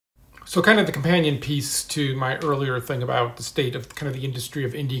So kind of the companion piece to my earlier thing about the state of kind of the industry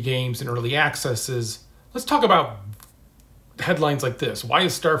of indie games and early access is, let's talk about headlines like this. Why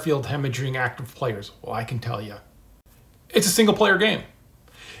is Starfield hemorrhaging active players? Well, I can tell you. It's a single player game.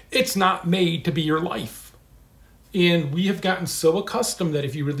 It's not made to be your life. And we have gotten so accustomed that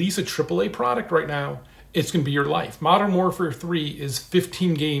if you release a AAA product right now, it's going to be your life. Modern Warfare 3 is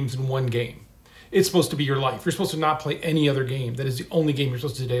 15 games in one game. It's supposed to be your life. You're supposed to not play any other game. That is the only game you're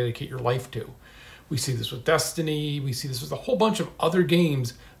supposed to dedicate your life to. We see this with Destiny. We see this with a whole bunch of other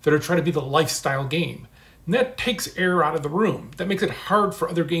games that are trying to be the lifestyle game. And that takes air out of the room. That makes it hard for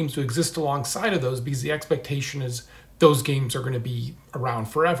other games to exist alongside of those because the expectation is those games are going to be around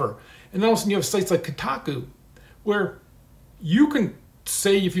forever. And then also you have sites like Kotaku where you can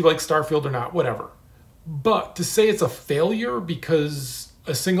say if you like Starfield or not, whatever. But to say it's a failure because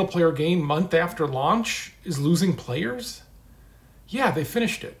a single player game month after launch is losing players? Yeah, they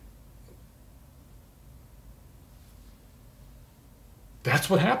finished it. That's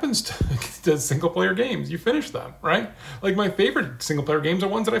what happens to single player games. You finish them, right? Like my favorite single player games are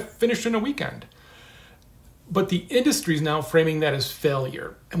ones that I finished in a weekend. But the industry is now framing that as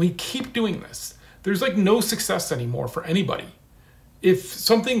failure. And we keep doing this. There's like no success anymore for anybody. If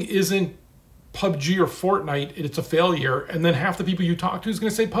something isn't PUBG or Fortnite, it's a failure, and then half the people you talk to is going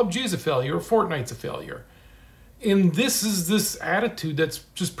to say PUBG is a failure or Fortnite's a failure. And this is this attitude that's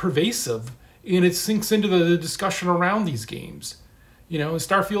just pervasive, and it sinks into the discussion around these games. You know, is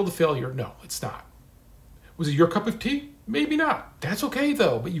Starfield a failure? No, it's not. Was it your cup of tea? Maybe not. That's okay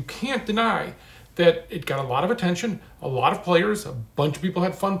though, but you can't deny that it got a lot of attention, a lot of players, a bunch of people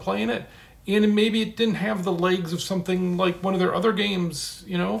had fun playing it, and maybe it didn't have the legs of something like one of their other games,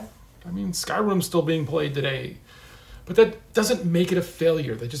 you know? I mean, Skyrim's still being played today, but that doesn't make it a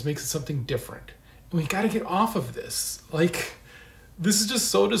failure. That just makes it something different. And we got to get off of this. Like, this is just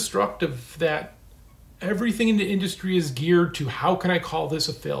so destructive that everything in the industry is geared to how can I call this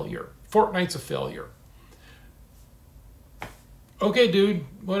a failure? Fortnite's a failure. Okay, dude,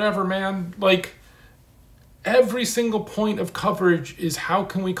 whatever, man. Like, every single point of coverage is how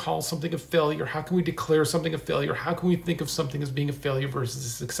can we call something a failure? How can we declare something a failure? How can we think of something as being a failure versus a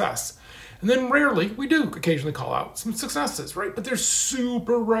success? And then rarely, we do occasionally call out some successes, right? But they're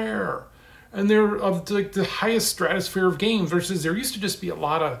super rare. And they're of like the highest stratosphere of games versus there used to just be a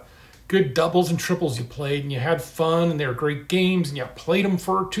lot of good doubles and triples you played and you had fun and they were great games and you played them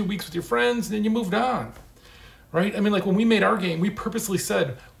for 2 weeks with your friends and then you moved on. Right? I mean, like when we made our game, we purposely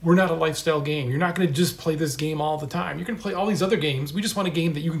said, we're not a lifestyle game. You're not going to just play this game all the time. You're going to play all these other games. We just want a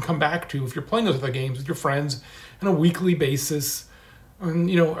game that you can come back to if you're playing those other games with your friends on a weekly basis, and,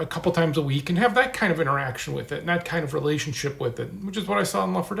 you know, a couple times a week and have that kind of interaction with it and that kind of relationship with it, which is what I saw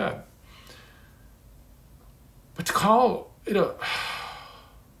in Left 4 Dead. But to call it a...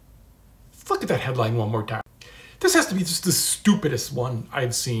 Look at that headline one more time. This has to be just the stupidest one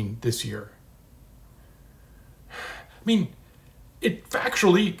I've seen this year. I mean, it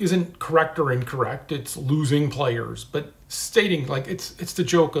factually isn't correct or incorrect. It's losing players, but stating like it's the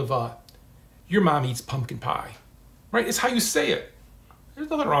joke of your mom eats pumpkin pie, right? It's how you say it. There's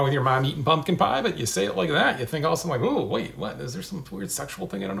nothing wrong with your mom eating pumpkin pie, but you say it like that. You think also like, oh, wait, what? Is there some weird sexual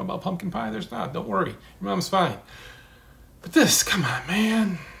thing I don't know about pumpkin pie? There's not. Don't worry. Your mom's fine. But this, come on,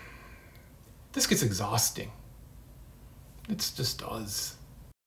 man. This gets exhausting. It just does.